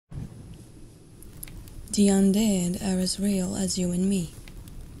The undead are as real as you and me.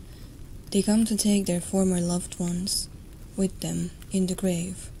 They come to take their former loved ones with them in the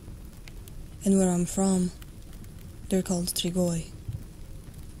grave. And where I'm from, they're called Strigoi.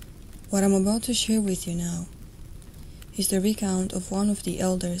 What I'm about to share with you now is the recount of one of the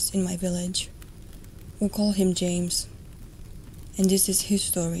elders in my village. We'll call him James, and this is his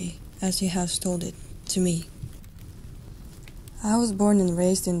story as he has told it to me. I was born and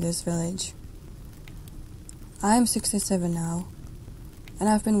raised in this village. I am 67 now, and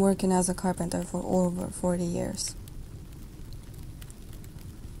I've been working as a carpenter for over 40 years.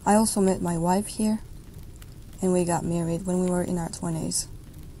 I also met my wife here, and we got married when we were in our 20s.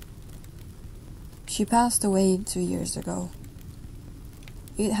 She passed away 2 years ago.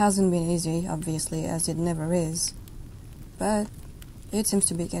 It hasn't been easy, obviously, as it never is, but it seems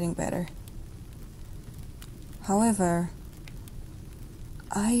to be getting better. However,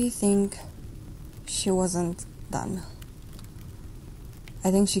 I think she wasn't done.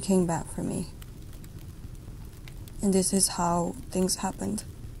 I think she came back for me. And this is how things happened.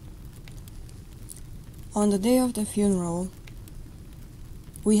 On the day of the funeral,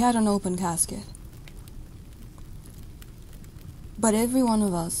 we had an open casket. But every one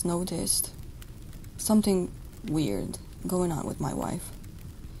of us noticed something weird going on with my wife.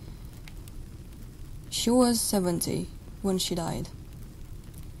 She was 70 when she died.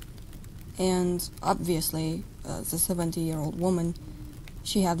 And obviously, as a 70-year-old woman,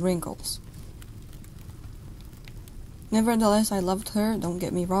 she had wrinkles. Nevertheless, I loved her, don't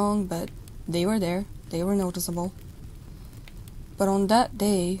get me wrong, but they were there, they were noticeable. But on that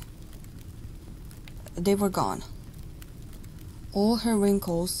day, they were gone. All her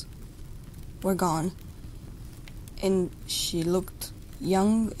wrinkles were gone, and she looked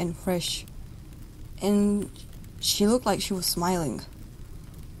young and fresh, and she looked like she was smiling.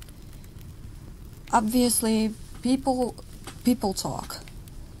 Obviously, people talk,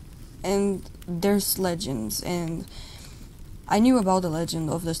 and there's legends, and I knew about the legend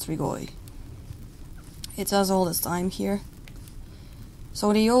of the Strigoi. It says all this time here.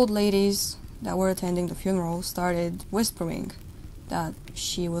 So the old ladies that were attending the funeral started whispering that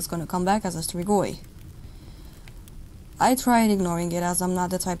she was gonna come back as a Strigoi. I tried ignoring it as I'm not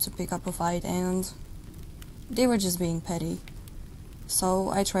the type to pick up a fight, and they were just being petty. So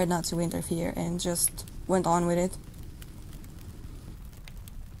I tried not to interfere and just went on with it.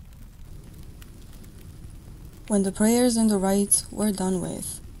 When the prayers and the rites were done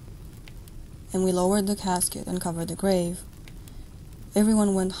with, and we lowered the casket and covered the grave,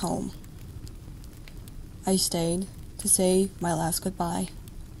 everyone went home. I stayed to say my last goodbye.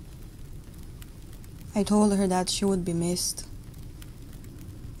 I told her that she would be missed,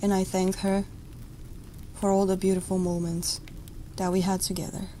 and I thanked her for all the beautiful moments that we had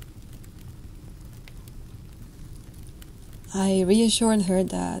together. I reassured her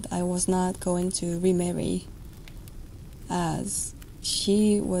that I was not going to remarry, as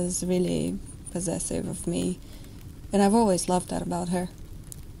she was really possessive of me, and I've always loved that about her.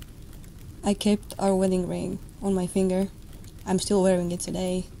 I kept our wedding ring on my finger. I'm still wearing it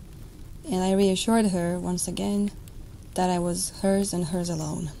today, and I reassured her once again that I was hers and hers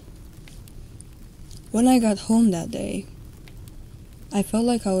alone. When I got home that day, I felt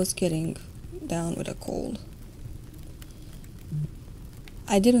like I was getting down with a cold.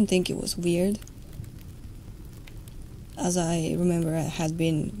 I didn't think it was weird, as I remember I had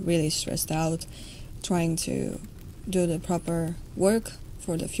been really stressed out trying to do the proper work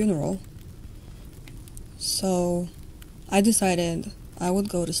for the funeral. So I decided I would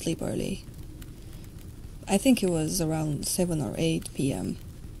go to sleep early. I think it was around 7 or 8 p.m.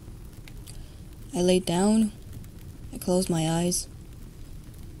 I laid down, I closed my eyes,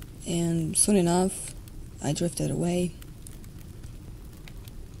 and soon enough, I drifted away.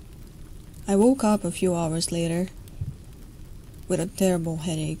 I woke up a few hours later with a terrible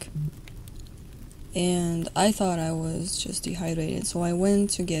headache, and I thought I was just dehydrated, so I went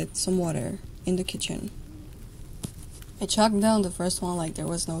to get some water in the kitchen. I chugged down the first one like there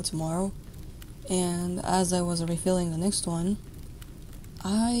was no tomorrow, and as I was refilling the next one,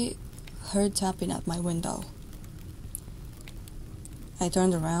 I heard tapping at my window. I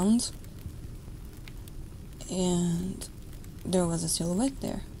turned around, and there was a silhouette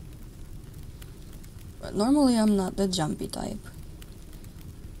there. But normally I'm not the jumpy type,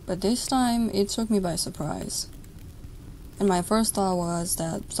 but this time it took me by surprise. And my first thought was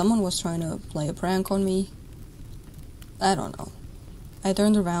that someone was trying to play a prank on me. I don't know. I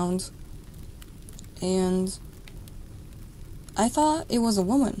turned around, and I thought it was a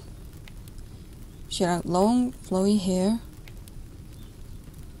woman. She had long, flowy hair.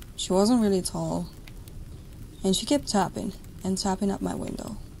 She wasn't really tall, and she kept tapping and tapping at my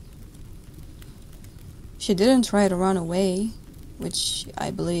window. She didn't try to run away, which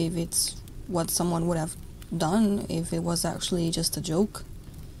I believe it's what someone would have done if it was actually just a joke.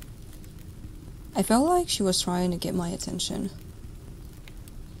 I felt like she was trying to get my attention.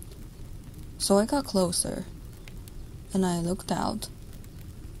 So I got closer, and I looked out.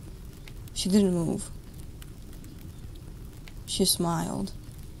 She didn't move. She smiled,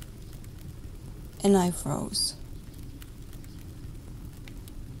 and I froze.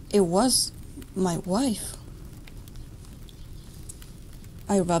 It was my wife.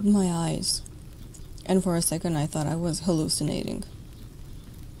 I rubbed my eyes, and for a second I thought I was hallucinating.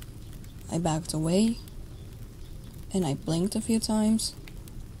 I backed away, and I blinked a few times,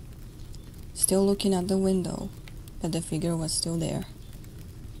 still looking at the window, but the figure was still there.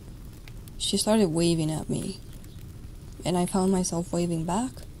 She started waving at me, and I found myself waving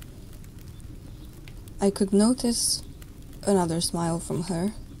back. I could notice another smile from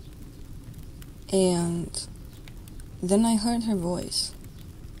her, and then I heard her voice.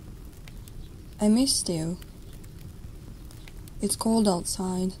 I missed you. It's cold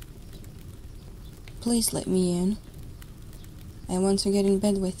outside. Please let me in. I want to get in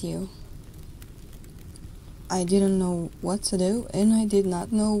bed with you. I didn't know what to do, and I did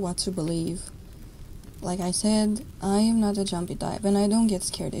not know what to believe. Like I said, I am not a jumpy type, and I don't get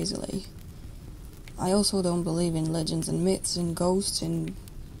scared easily. I also don't believe in legends and myths and ghosts and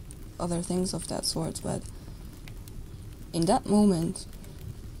other things of that sort, but in that moment,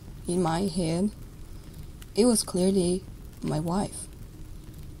 in my head, it was clearly my wife.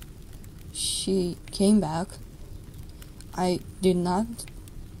 She came back. I did not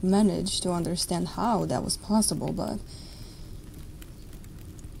manage to understand how that was possible, but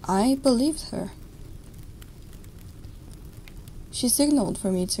I believed her. She signaled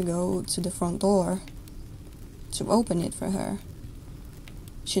for me to go to the front door, to open it for her.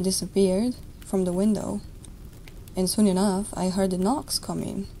 She disappeared from the window, and soon enough I heard the knocks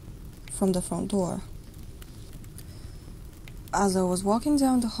coming from the front door. As I was walking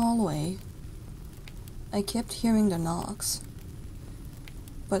down the hallway, I kept hearing the knocks,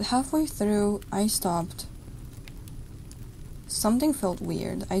 but halfway through I stopped. Something felt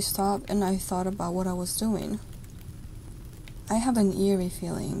weird. I stopped and I thought about what I was doing. I had an eerie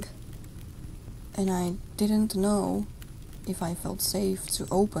feeling, and I didn't know if I felt safe to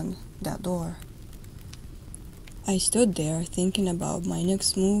open that door. I stood there thinking about my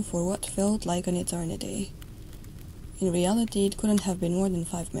next move for what felt like an eternity. In reality, it couldn't have been more than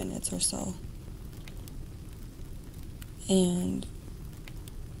 5 minutes or so. And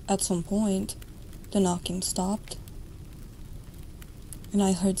at some point, the knocking stopped, and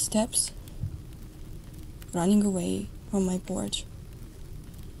I heard steps running away from my porch.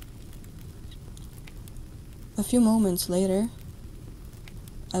 A few moments later,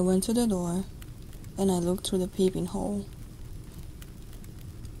 I went to the door and I looked through the peeping hole.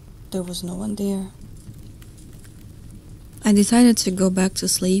 There was no one there. I decided to go back to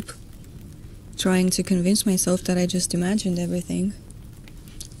sleep, trying to convince myself that I just imagined everything.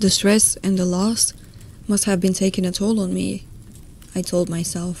 The stress and the loss must have been taking a toll on me, I told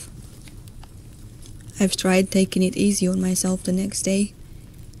myself. I've tried taking it easy on myself the next day,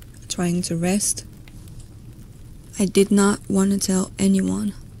 trying to rest. I did not want to tell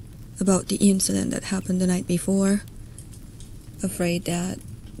anyone about the incident that happened the night before, afraid that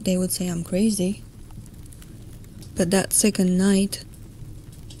they would say I'm crazy. But that second night,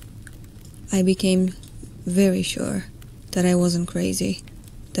 I became very sure that I wasn't crazy,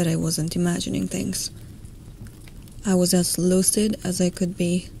 that I wasn't imagining things. I was as lucid as I could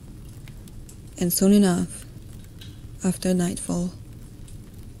be. And soon enough, after nightfall,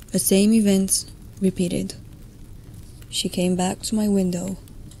 the same events repeated. She came back to my window,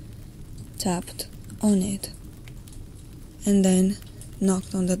 tapped on it, and then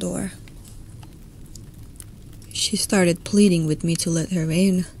knocked on the door. She started pleading with me to let her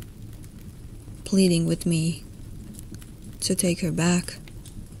in, pleading with me to take her back,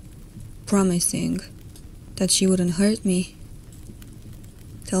 promising that she wouldn't hurt me,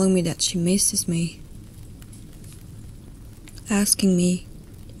 telling me that she misses me, asking me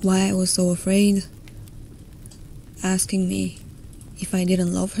why I was so afraid, asking me if I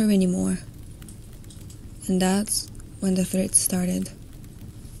didn't love her anymore. And that's when the threats started.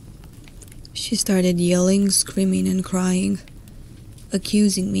 She started yelling, screaming, and crying,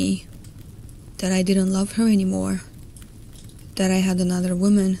 accusing me that I didn't love her anymore, that I had another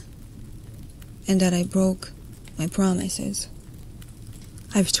woman, and that I broke my promises.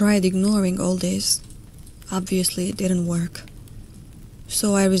 I've tried ignoring all this. Obviously, it didn't work.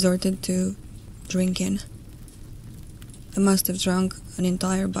 So I resorted to drinking. I must have drunk an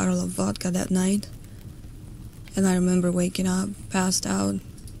entire bottle of vodka that night, and I remember waking up, passed out,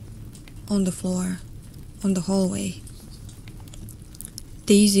 on the floor, on the hallway.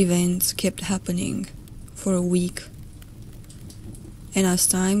 These events kept happening for a week, and as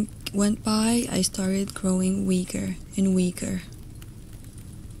time went by, I started growing weaker and weaker.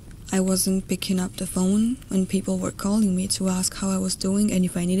 I wasn't picking up the phone when people were calling me to ask how I was doing and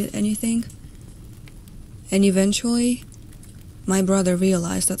if I needed anything. And eventually, my brother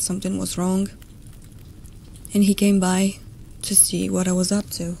realized that something was wrong, and he came by to see what I was up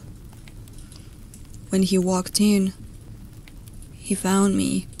to. When he walked in, he found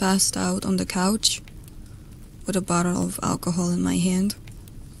me passed out on the couch with a bottle of alcohol in my hand.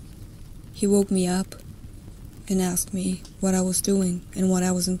 He woke me up and asked me what I was doing and why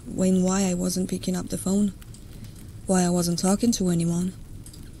I wasn't picking up the phone, why I wasn't talking to anyone.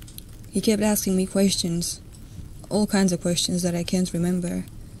 He kept asking me questions, all kinds of questions that I can't remember.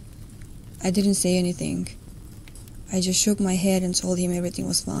 I didn't say anything. I just shook my head and told him everything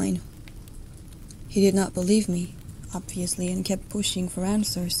was fine. He did not believe me, obviously, and kept pushing for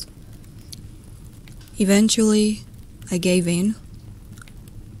answers. Eventually, I gave in,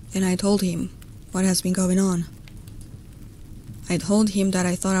 and I told him what has been going on. I told him that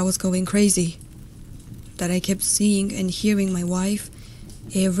I thought I was going crazy, that I kept seeing and hearing my wife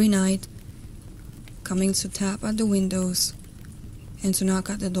every night coming to tap at the windows and to knock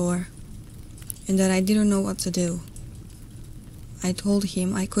at the door, and that I didn't know what to do. I told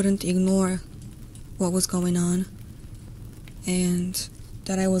him I couldn't ignore what was going on, and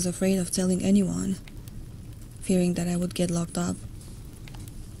that I was afraid of telling anyone, fearing that I would get locked up,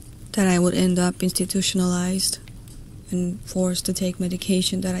 that I would end up institutionalized and forced to take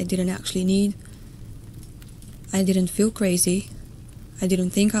medication that I didn't actually need. I didn't feel crazy. I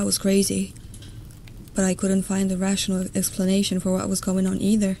didn't think I was crazy, but I couldn't find a rational explanation for what was going on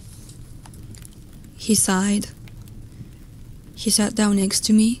either. He sighed. He sat down next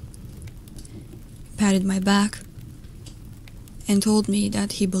to me, patted my back, and told me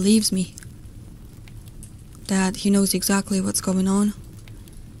that he believes me, that he knows exactly what's going on,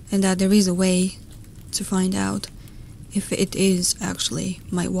 and that there is a way to find out if it is actually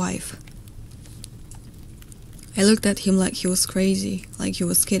my wife. I looked at him like he was crazy, like he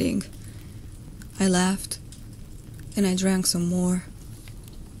was kidding. I laughed, and I drank some more.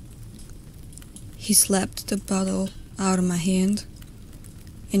 He slapped the bottle out of my hand,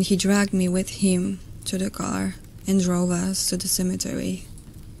 and he dragged me with him to the car and drove us to the cemetery.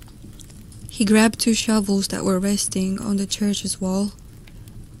 He grabbed 2 shovels that were resting on the church's wall,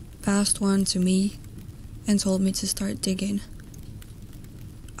 passed one to me, and told me to start digging.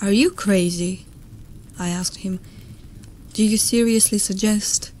 "Are you crazy?" I asked him. "Do you seriously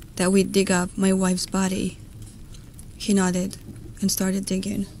suggest that we dig up my wife's body?" He nodded and started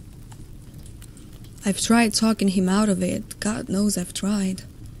digging. I've tried talking him out of it. God knows I've tried.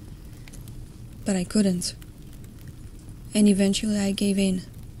 But I couldn't. And eventually I gave in.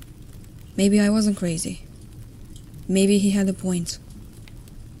 Maybe I wasn't crazy. Maybe he had a point.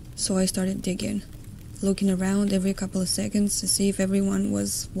 So I started digging, looking around every couple of seconds to see if everyone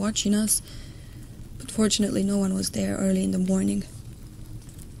was watching us, but fortunately no one was there early in the morning.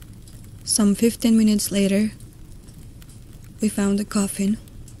 Some 15 minutes later, we found a coffin,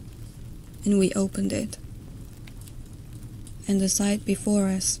 and we opened it. And the sight before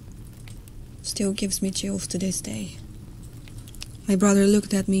us still gives me chills to this day. My brother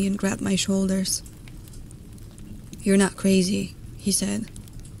looked at me and grabbed my shoulders. "You're not crazy," he said.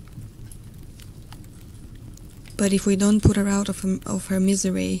 "But if we don't put her out of her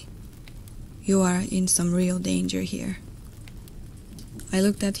misery, you are in some real danger here." I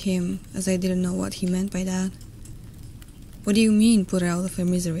looked at him as I didn't know what he meant by that. "What do you mean, put her out of her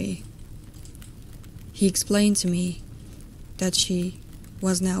misery?" He explained to me that she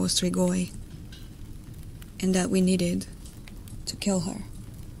was now a strigoi, and that we needed to kill her,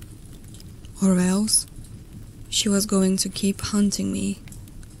 or else she was going to keep hunting me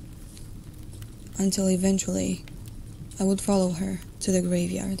until eventually I would follow her to the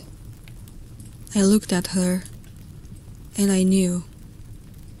graveyard. I looked at her, and I knew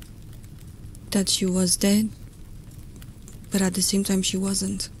that she was dead, but at the same time she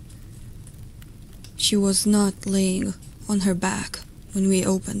wasn't. She was not laying on her back when we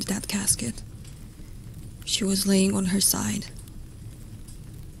opened that casket. She was laying on her side,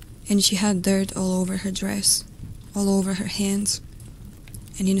 and she had dirt all over her dress, all over her hands,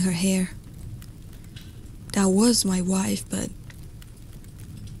 and in her hair. That was my wife, but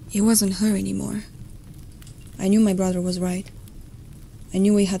it wasn't her anymore. I knew my brother was right. I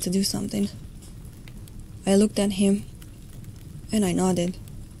knew we had to do something. I looked at him, and I nodded,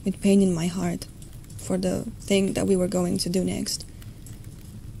 with pain in my heart, for the thing that we were going to do next.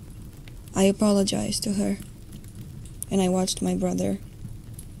 I apologized to her, and I watched my brother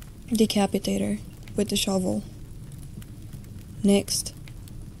decapitate her with the shovel. Next,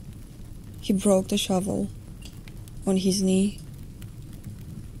 he broke the shovel on his knee,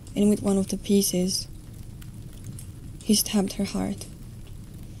 and with one of the pieces, he stabbed her heart.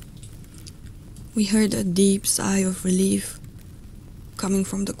 We heard a deep sigh of relief coming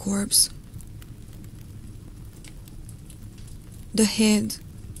from the corpse. The head,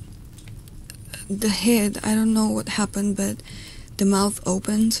 I don't know what happened, but the mouth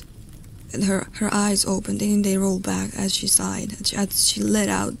opened, and her eyes opened, and they rolled back as she sighed, as she let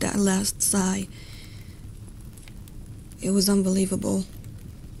out that last sigh. It was unbelievable.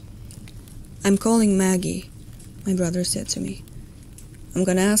 "I'm calling Maggie," my brother said to me. "I'm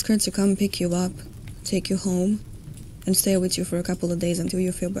gonna ask her to come pick you up, take you home, and stay with you for a couple of days until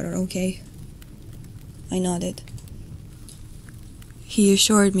you feel better, okay?" I nodded. He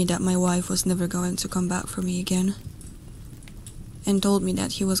assured me that my wife was never going to come back for me again, and told me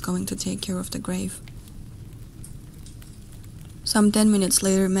that he was going to take care of the grave. Some 10 minutes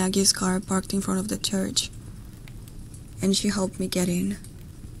later, Maggie's car parked in front of the church, and she helped me get in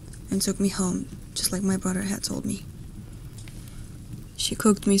and took me home, just like my brother had told me. She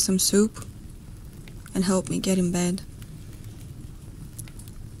cooked me some soup and helped me get in bed.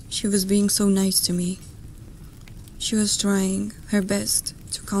 She was being so nice to me. She was trying her best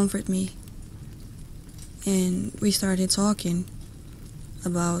to comfort me, and we started talking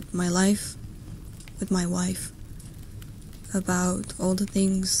about my life with my wife, about all the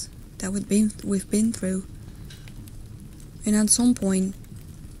things that we've been through. And at some point,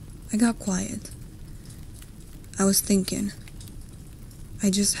 I got quiet. I was thinking.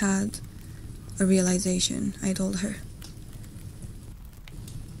 I just had a realization, I told her.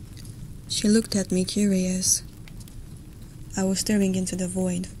 She looked at me curious. I was staring into the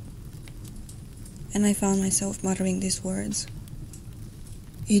void, and I found myself muttering these words.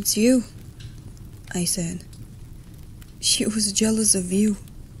 "It's you," I said. "She was jealous of you."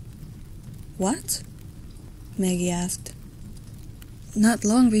 "What?" Maggie asked. "Not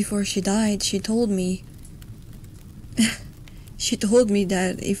long before she died, she told me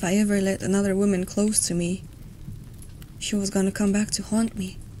that if I ever let another woman close to me, she was gonna come back to haunt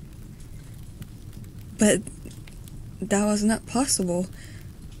me. But that was not possible.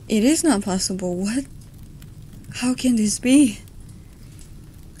 It is not possible. What? How can this be?"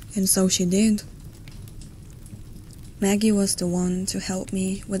 And so she did. Maggie was the one to help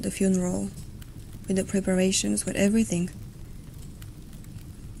me with the funeral, with the preparations, with everything.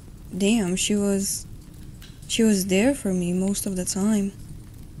 Damn, she was there for me most of the time.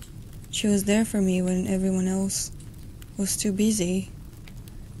 She was there for me when everyone else was too busy.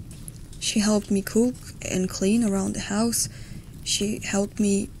 She helped me cook and clean around the house. She helped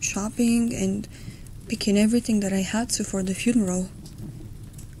me shopping and picking everything that I had to for the funeral.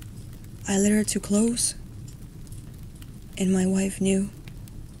 I let her too close, and my wife knew.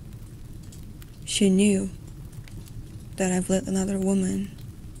 She knew that I've let another woman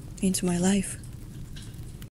into my life.